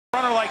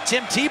Runner like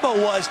Tim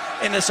Tebow was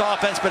in this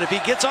offense, but if he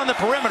gets on the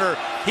perimeter,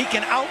 he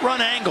can outrun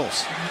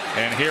angles.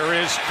 And here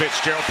is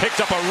Fitzgerald,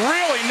 picked up a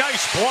really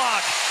nice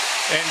block,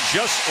 and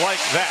just like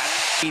that.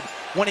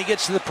 When he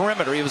gets to the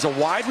perimeter, he was a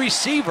wide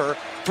receiver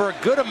for a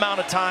good amount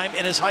of time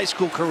in his high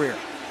school career.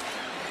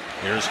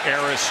 Here's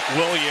Eris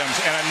Williams,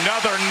 and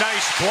another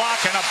nice block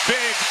and a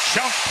big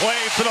chunk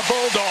play for the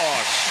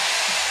Bulldogs.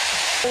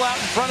 Out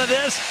in front of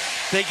this,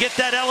 they get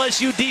that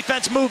LSU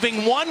defense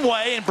moving one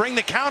way and bring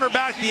the counter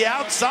back to the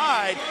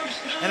outside.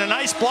 And a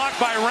nice block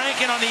by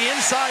Rankin on the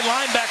inside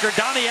linebacker,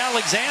 Donnie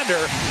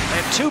Alexander.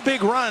 And two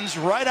big runs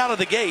right out of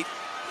the gate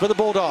for the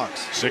Bulldogs.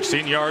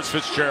 16 yards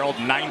Fitzgerald,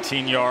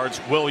 19 yards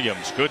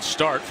Williams. Good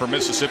start for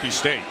Mississippi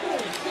State.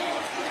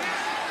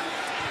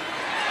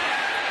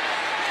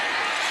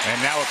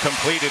 And now a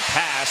completed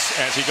pass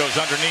as he goes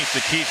underneath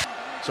the key.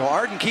 So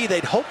Arden Key,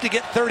 they'd hope to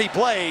get 30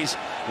 plays.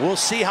 We'll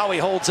see how he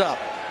holds up.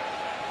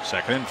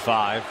 2nd and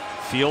 5.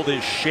 Field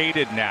is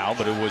shaded now,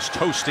 but it was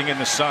toasting in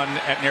the sun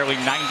at nearly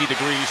 90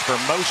 degrees for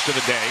most of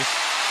the day.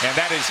 And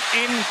that is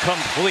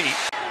incomplete.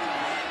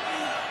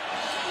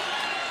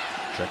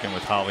 Check in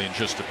with Holly in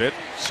just a bit.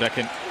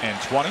 2nd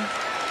and 20.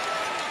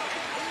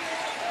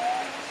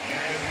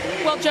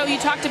 Well, Joe, you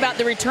talked about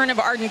the return of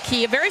Arden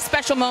Key, a very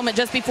special moment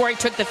just before he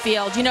took the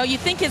field. You know, you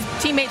think his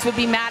teammates would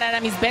be mad at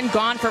him. He's been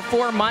gone for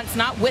 4 months,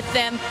 not with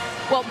them.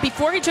 Well,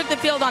 before he took the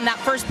field on that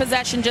first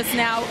possession just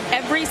now,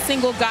 every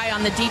single guy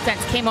on the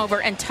defense came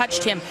over and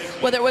touched him,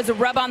 whether it was a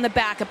rub on the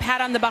back, a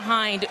pat on the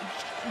behind,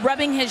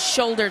 rubbing his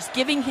shoulders,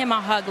 giving him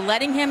a hug,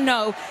 letting him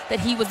know that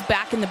he was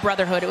back in the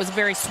brotherhood. It was a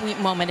very sweet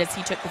moment as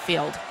he took the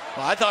field.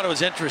 Well, I thought it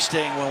was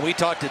interesting when we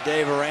talked to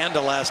Dave Aranda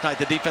last night,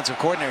 the defensive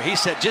coordinator. He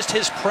said just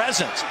his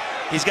presence.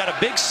 He's got a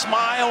big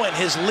smile, and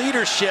his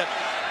leadership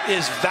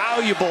is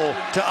valuable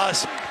to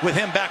us with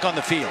him back on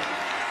the field.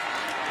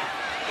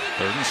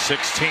 3rd and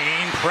 16.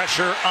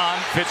 Pressure on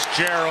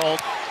Fitzgerald.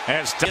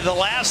 As the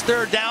last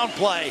third down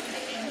play,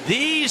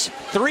 these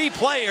three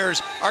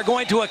players are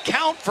going to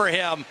account for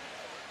him,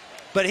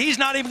 but he's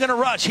not even going to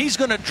rush. He's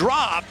going to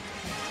drop,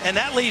 and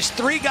that leaves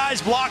three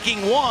guys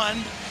blocking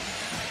one,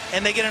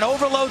 and they get an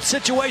overload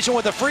situation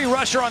with a free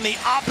rusher on the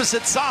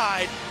opposite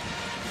side,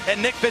 and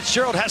Nick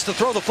Fitzgerald has to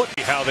throw the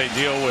football. How they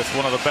deal with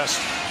one of the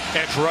best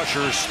edge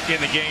rushers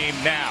in the game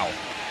now.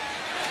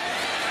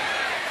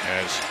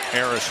 As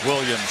Eris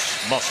Williams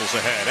muscles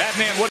ahead.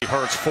 Adnan Woody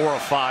hurts 4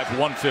 of 5,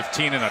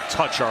 115 and a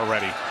touch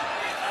already.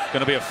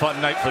 Going to be a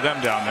fun night for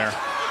them down there.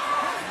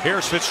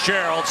 Here's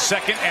Fitzgerald,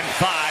 2nd and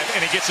 5,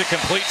 and he gets it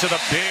complete to the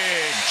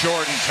big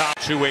Jordan Top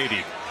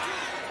 280.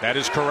 That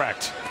is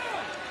correct.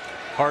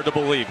 Hard to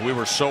believe. We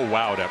were so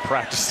wowed at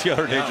practice the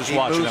other day just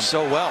watching him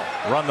so well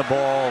run the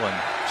ball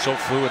and so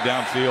fluid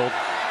downfield.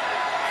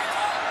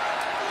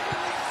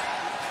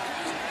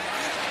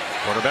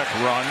 Quarterback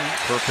run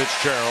for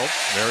Fitzgerald.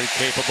 Very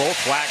capable.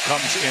 Flag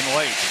comes in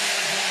late.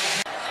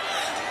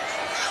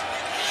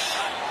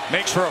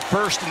 Makes for a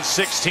 1st and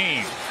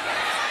 16.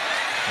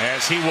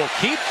 As he will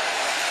keep,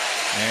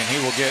 and he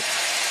will get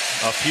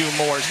a few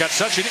more. He's got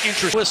such an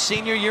interest. Was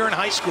senior year in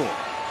high school.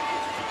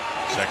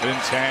 2nd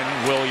and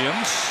 10,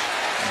 Williams.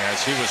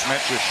 As he was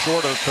met just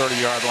short of the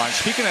 30-yard line.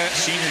 Speaking of that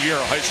senior year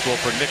of high school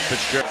for Nick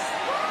Fitzgerald.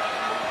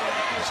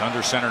 He's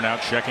under center now,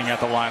 checking at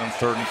the line on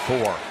 3rd and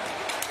 4.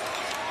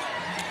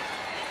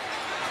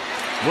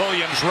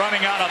 Williams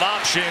running out of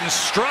options,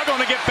 struggling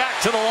to get back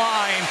to the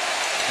line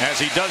as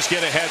he does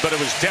get ahead, but it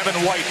was Devin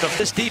White.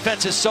 This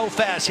defense is so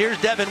fast. Here's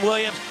Devin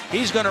Williams.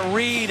 He's going to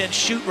read and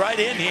shoot right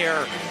in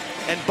here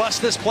and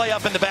bust this play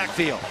up in the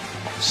backfield.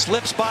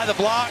 Slips by the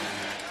block.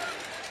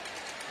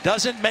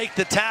 Doesn't make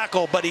the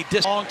tackle, but he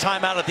did a long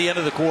time out at the end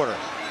of the quarter.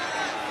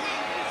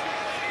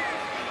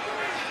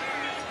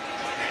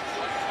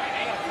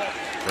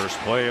 First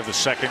play of the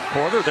 2nd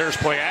quarter. There's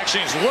play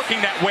action. He's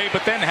looking that way,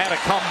 but then had to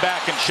come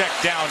back and check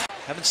down.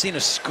 Haven't seen a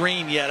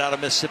screen yet out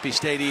of Mississippi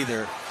State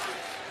either.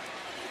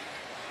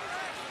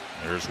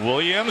 There's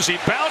Williams. He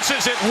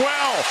bounces it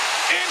well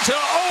into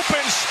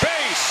open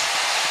space.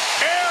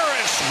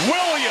 Eris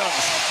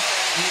Williams.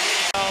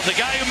 The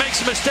guy who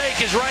makes a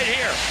mistake is right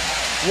here.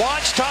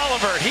 Watch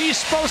Tolliver. He's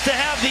supposed to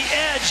have the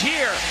edge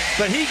here,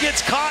 but he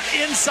gets caught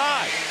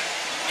inside.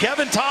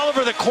 Kevin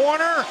Tolliver, the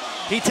corner,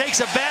 he takes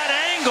a bad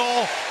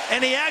angle,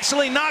 and he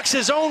actually knocks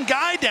his own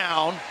guy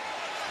down.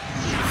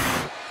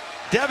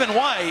 Devin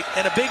White,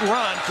 and a big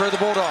run for the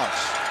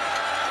Bulldogs.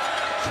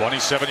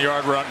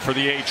 27-yard run for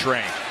the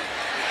A-Train.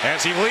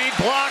 As he lead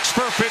blocks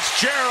for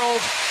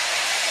Fitzgerald,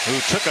 who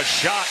took a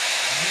shot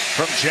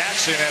from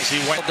Jackson as he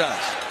went.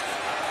 Does.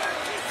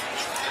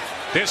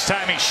 This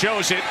time he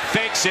shows it,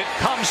 fakes it,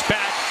 comes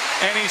back,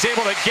 and he's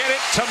able to get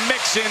it to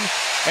Mixon,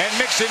 and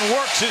Mixon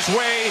works his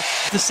way.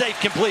 The safe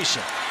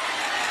completion.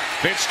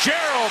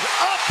 Fitzgerald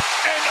up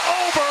and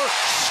over,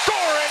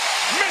 score it,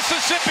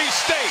 Mississippi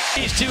State.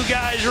 These two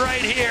guys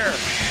right here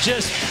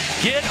just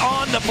get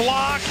on the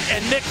block,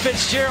 and Nick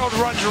Fitzgerald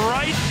runs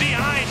right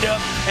behind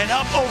him and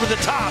up over the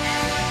top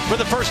for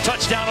the first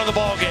touchdown of the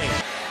ball game.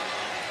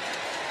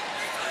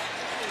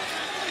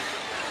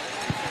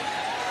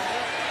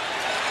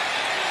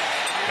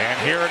 And And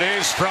here it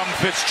is from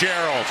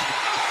Fitzgerald.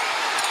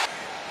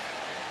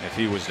 If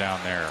he was down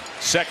there.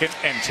 2nd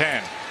and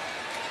 10.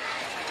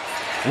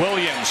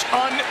 Williams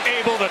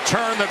unable to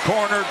turn the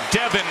corner.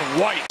 Devin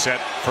White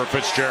set for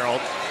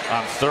Fitzgerald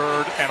on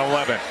 3rd and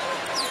 11.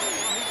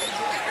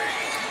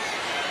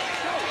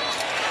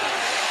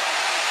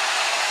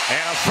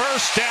 And a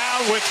first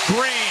down with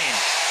Green.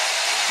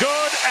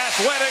 Good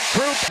athletic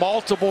group.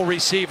 Multiple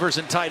receivers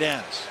and tight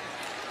ends.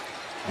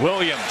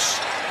 Williams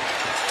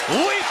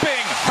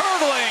leaping,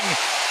 hurdling,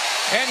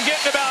 and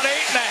getting about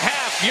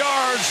 8.5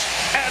 yards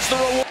as the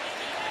reward.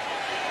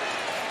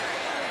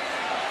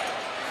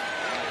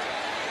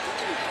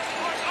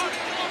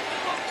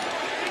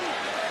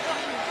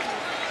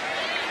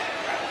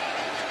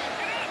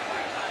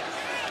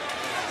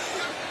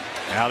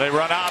 Now they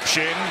run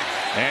option,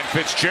 and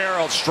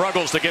Fitzgerald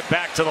struggles to get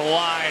back to the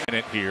line. And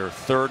it here,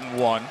 3rd and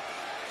 1.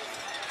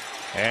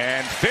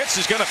 And Fitz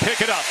is going to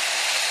pick it up.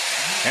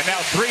 And now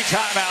 3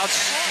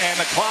 timeouts and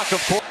the clock,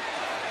 of course.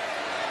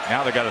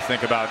 Now they got to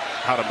think about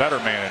how to better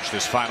manage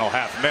this final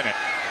half minute.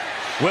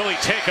 Will he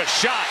take a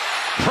shot?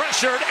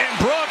 Pressured and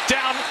brought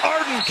down.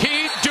 Arden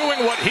Key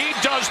doing what he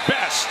does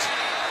best.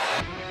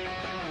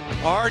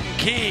 Arden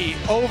Key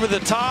over the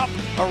top,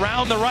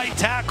 around the right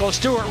tackle,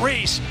 Stuart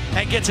Reese,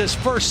 and gets his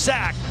first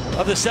sack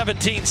of the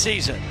 17th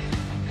season.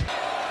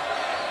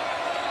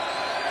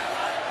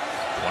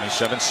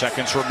 27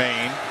 seconds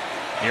remain.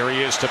 Here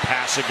he is to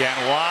pass again.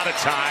 A lot of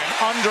time.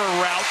 Under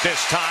route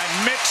this time.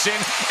 Mixon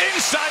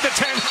inside the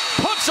 10.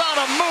 Puts on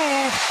a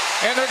move.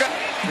 And they're going.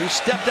 Who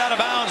stepped out of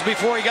bounds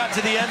before he got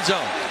to the end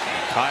zone.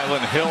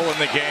 Kylan Hill in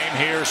the game.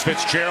 Here's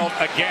Fitzgerald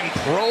again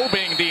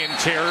probing the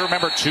interior.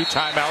 Remember, 2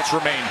 timeouts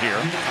remain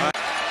here.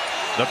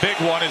 The big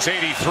one is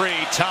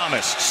 83.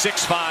 Thomas,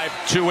 6'5",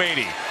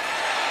 280.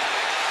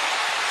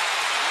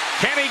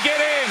 Can he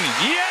get in?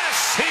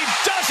 Yes, he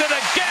does it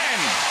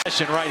again.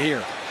 Right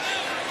here.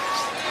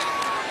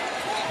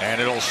 And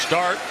it'll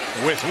start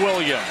with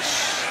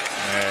Williams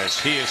as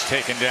he is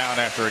taken down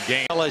after a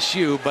game.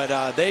 LSU,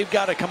 but they've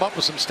got to come up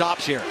with some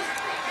stops here.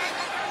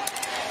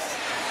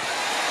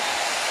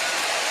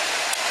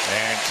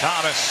 And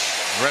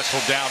Thomas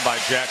wrestled down by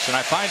Jackson.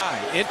 I find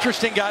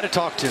interesting guy to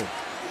talk to.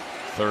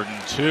 3rd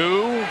and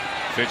 2.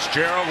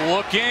 Fitzgerald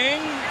looking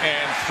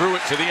and threw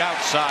it to the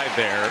outside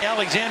there.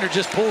 Alexander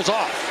just pulls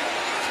off.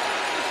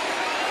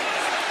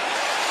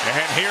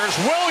 And here's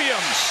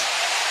Williams.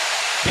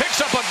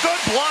 Picks up a good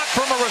block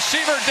from a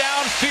receiver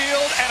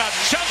downfield and a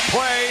chunk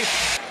play.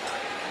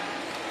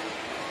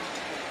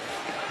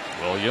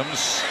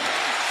 Williams,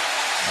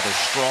 another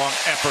strong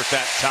effort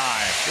that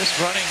time. This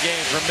running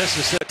game from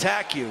Mississippi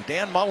attack you.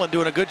 Dan Mullen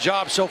doing a good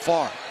job so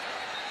far.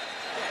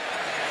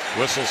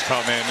 Whistles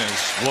come in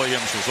as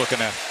Williams was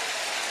looking at.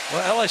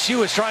 Well,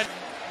 LSU is trying.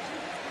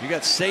 You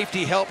got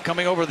safety help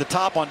coming over the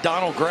top on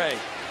Donald Gray.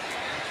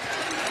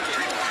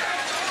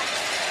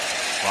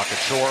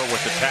 Rockachore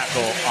with the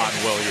tackle on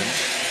Williams.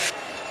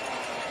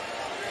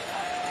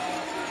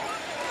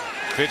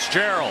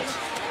 Fitzgerald.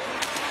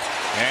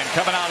 And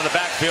coming out of the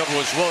backfield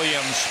was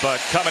Williams,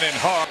 but coming in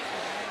hard.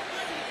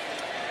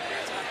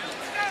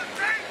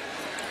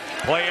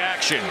 Play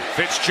action.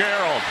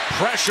 Fitzgerald.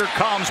 Pressure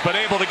comes, but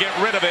able to get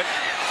rid of it.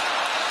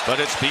 But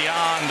it's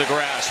beyond the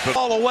grasp.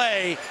 All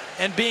away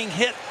and being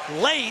hit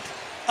late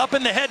up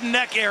in the head and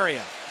neck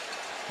area.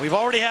 We've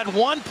already had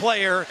one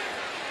player.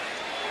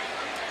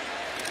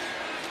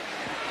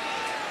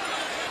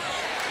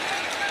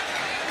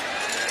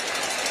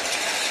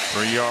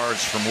 3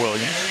 yards from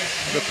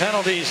Williams. The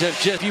penalties have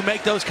just, you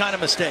make those kind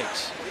of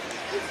mistakes.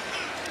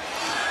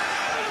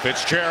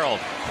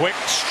 Fitzgerald, quick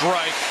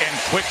strike and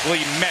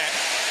quickly met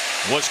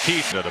was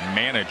key to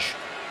manage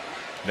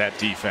that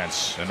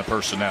defense and the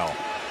personnel.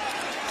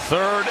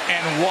 3rd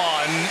and 1,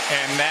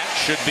 and that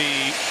should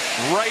be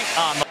right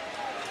on the.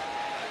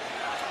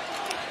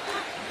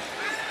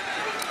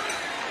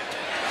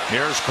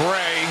 Here's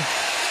Gray.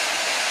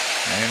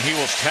 And he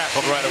was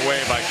tackled right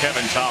away by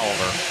Kevin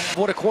Tolliver.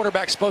 What a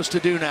quarterback's supposed to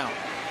do now.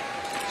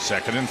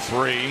 2nd and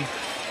 3.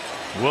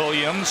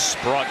 Williams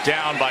brought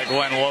down by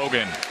Glenn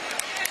Logan.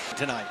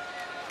 Tonight.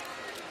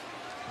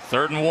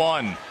 3rd and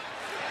 1. Hit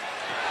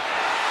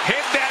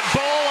that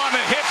ball on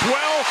the hip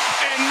well,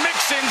 and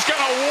Mixon's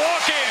going to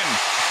walk in.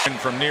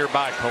 And from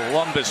nearby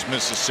Columbus,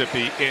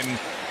 Mississippi, in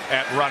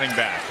at running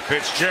back.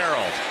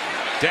 Fitzgerald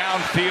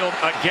downfield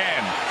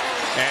again.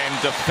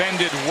 And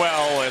defended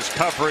well as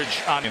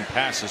coverage on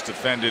passes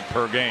defended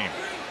per game.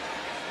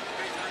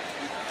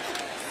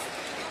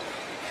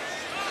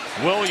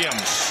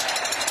 Williams,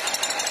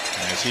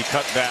 as he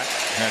cut back,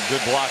 had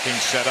good blocking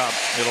set up.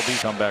 It'll be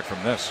come back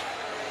from this.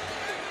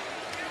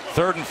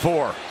 3rd and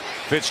 4.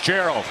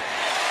 Fitzgerald.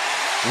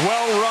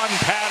 Well run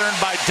pattern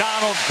by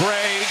Donald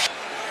Gray.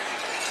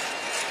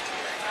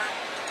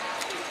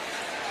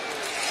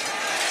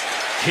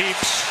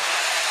 Keeps.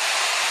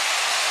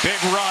 Big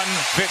run,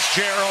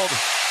 Fitzgerald,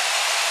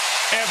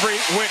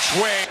 every which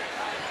way.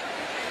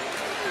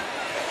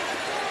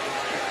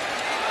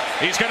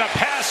 He's going to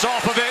pass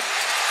off of it,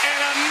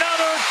 and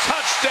another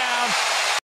touchdown